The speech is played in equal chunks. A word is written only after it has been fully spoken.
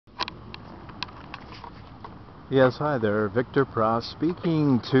Yes, hi there, Victor Pross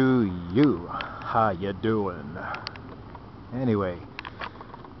speaking to you. How you doing? Anyway,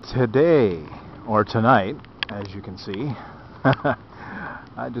 today, or tonight, as you can see,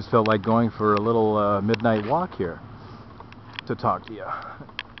 I just felt like going for a little midnight walk here to talk to you.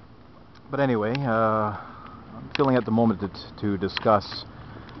 But anyway, I'm feeling at the moment to discuss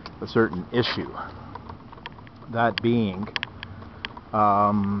a certain issue. That being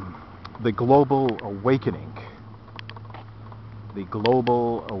the global awakening. The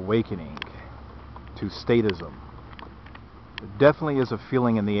global awakening to statism. There definitely is a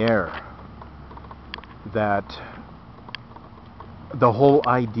feeling in the air that the whole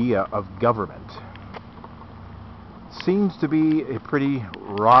idea of government seems to be a pretty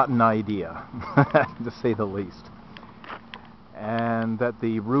rotten idea, to say the least. And that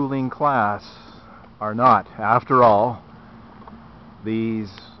the ruling class are not, after all, these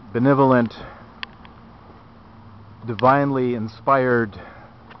benevolent, divinely inspired,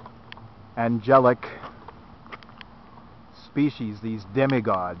 angelic species, these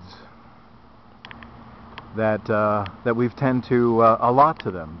demigods that we've tend to allot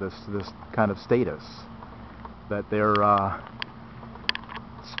to them, this kind of status, that they're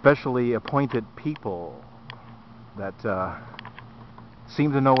specially appointed people that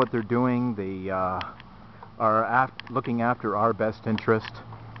seem to know what they're doing. They are looking after our best interest,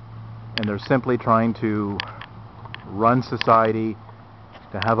 and they're simply trying to run society,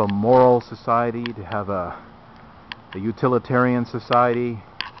 to have a moral society, to have a utilitarian society,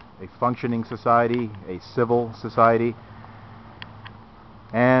 a functioning society, a civil society,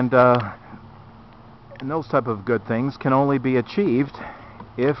 and those type of good things can only be achieved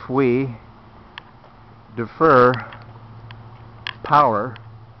if we defer power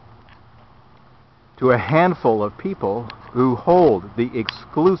to a handful of people who hold the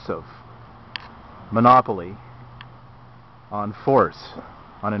exclusive monopoly on force,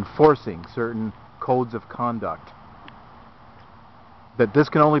 on enforcing certain codes of conduct. That this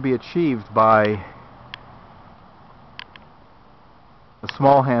can only be achieved by a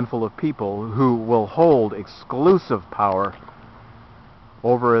small handful of people who will hold exclusive power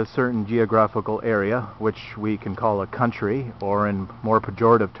over a certain geographical area, which we can call a country, or in more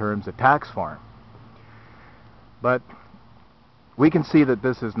pejorative terms, a tax farm. But we can see that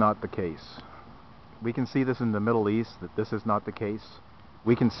this is not the case. We can see this in the Middle East, that this is not the case.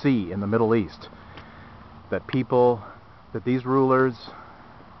 We can see in the Middle East that these rulers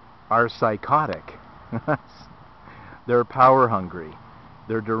are psychotic. They're power hungry.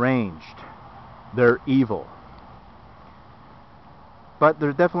 They're deranged. They're evil. But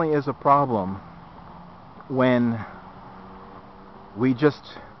there definitely is a problem when we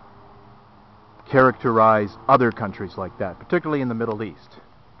just characterize other countries like that, particularly in the Middle East.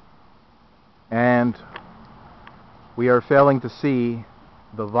 And we are failing to see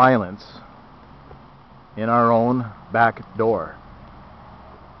the violence in our own back door.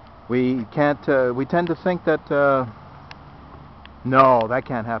 We tend to think that, no, that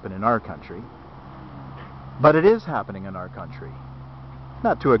can't happen in our country. But it is happening in our country.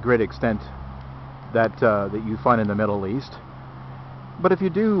 Not to a great extent that you find in the Middle East. But if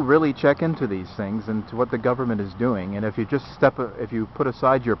you do really check into these things and to what the government is doing, and if you just if you put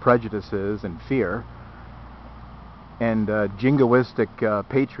aside your prejudices and fear and jingoistic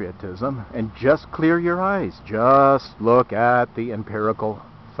patriotism and just clear your eyes, just look at the empirical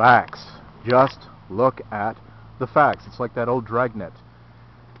facts. Just look at the facts. It's like that old Dragnet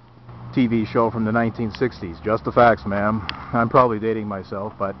TV show from the 1960s. Just the facts, ma'am. I'm probably dating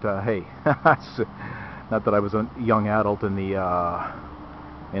myself, but hey, not that I was a young adult in the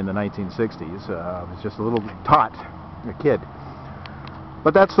 1960s. I was just a little tot, a kid.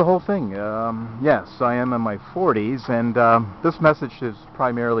 But that's the whole thing. Yes, I am in my 40s, and this message is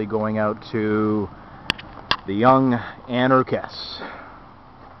primarily going out to the young anarchists,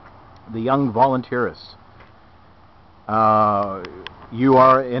 the young volunteerists. You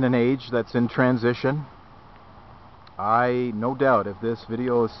are in an age that's in transition. No doubt if this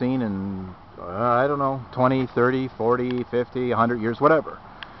video is seen in, I don't know, 20, 30, 40, 50, 100 years, whatever,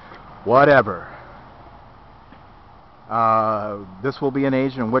 this will be an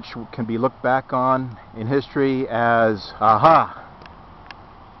age in which can be looked back on in history as, aha,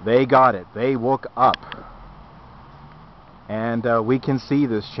 they got it, they woke up. And we can see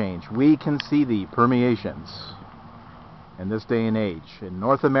this change. We can see the permeations in this day and age in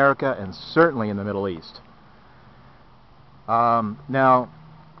North America and certainly in the Middle East. Now,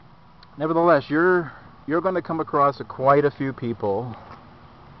 nevertheless, you're going to come across quite a few people.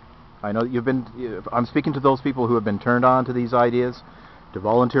 I know that I'm speaking to those people who have been turned on to these ideas, to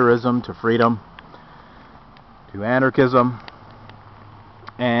volunteerism, to freedom, to anarchism,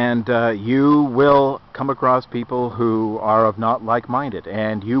 and you will come across people who are of not like-minded,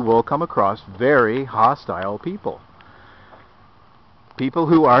 and you will come across very hostile people. People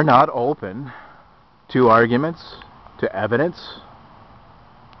who are not open to arguments, to evidence,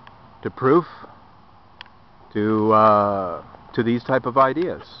 to proof, to these type of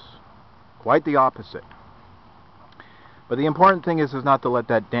ideas. Quite the opposite. But the important thing is not to let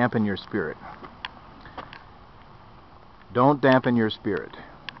that dampen your spirit. Don't dampen your spirit.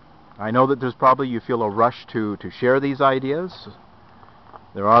 I know that there's probably, you feel a rush to share these ideas.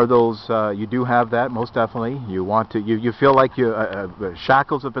 There are those, you do have that, most definitely. You want to, you feel like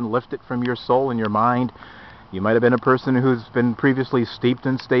shackles have been lifted from your soul and your mind. You might have been a person who's been previously steeped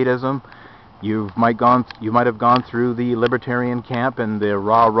in statism. You might have gone through the libertarian camp and the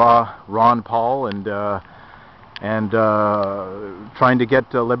rah Ron Paul and trying to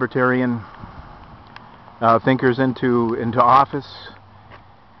get libertarian thinkers into office,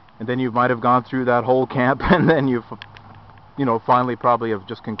 and then you might have gone through that whole camp, and then you've finally probably have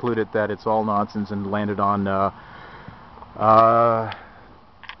just concluded that it's all nonsense and landed on to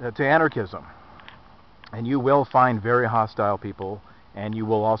anarchism. And you will find very hostile people, and you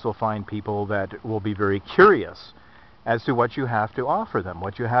will also find people that will be very curious as to what you have to offer them,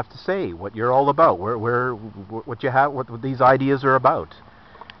 what you have to say, what you're all about, what these ideas are about.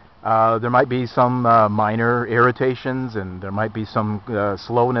 There might be some minor irritations, and there might be some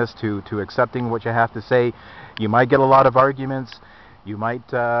slowness to accepting what you have to say. You might get a lot of arguments. You might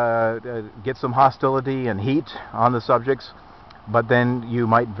get some hostility and heat on the subjects, but then you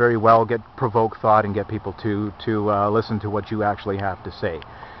might very well provoke thought and get people to listen to what you actually have to say.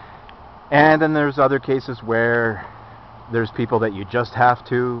 And then there's other cases where there's people that you just have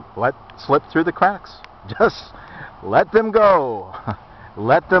to let slip through the cracks. Just let them go.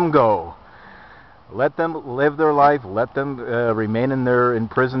 Let them go. Let them live their life. Let them remain in their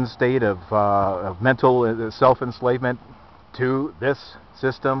imprisoned state of mental self-enslavement to this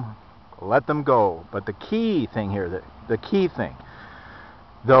system. Let them go. But the key thing here, the key thing,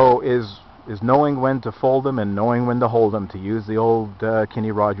 though, is knowing when to fold them and knowing when to hold them. To use the old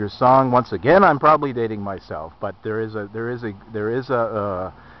Kenny Rogers song. Once again, I'm probably dating myself, but there is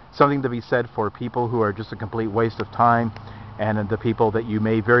something to be said for people who are just a complete waste of time, and the people that you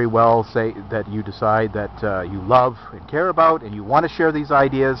may very well say that you decide that you love and care about, and you want to share these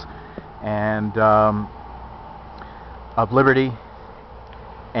ideas and of liberty.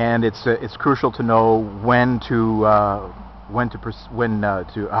 And it's crucial to know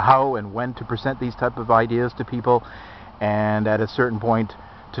how and when to present these type of ideas to people, and at a certain point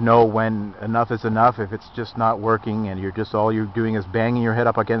to know when enough is enough. If it's just not working and all you're doing is banging your head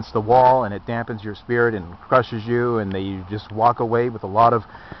up against the wall, and it dampens your spirit and crushes you, and you just walk away with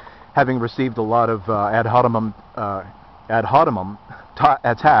having received a lot of ad hominem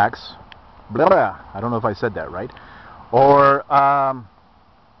attacks. Blah, blah, I don't know if I said that right. Or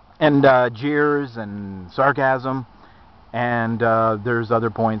jeers and sarcasm. And there's other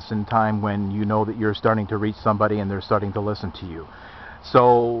points in time when you know that you're starting to reach somebody and they're starting to listen to you.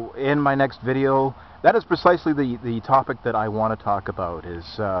 So in my next video, that is precisely the topic that I want to talk about,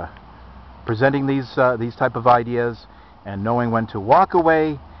 is presenting these type of ideas and knowing when to walk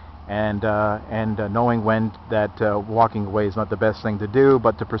away, and knowing when that walking away is not the best thing to do,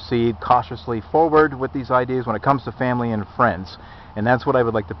 but to proceed cautiously forward with these ideas when it comes to family and friends. And that's what I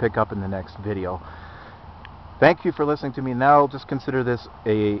would like to pick up in the next video. Thank you for listening to me. Now just consider this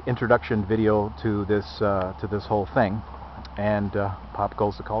a introduction video to this whole thing, and pop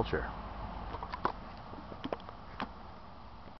goes the culture.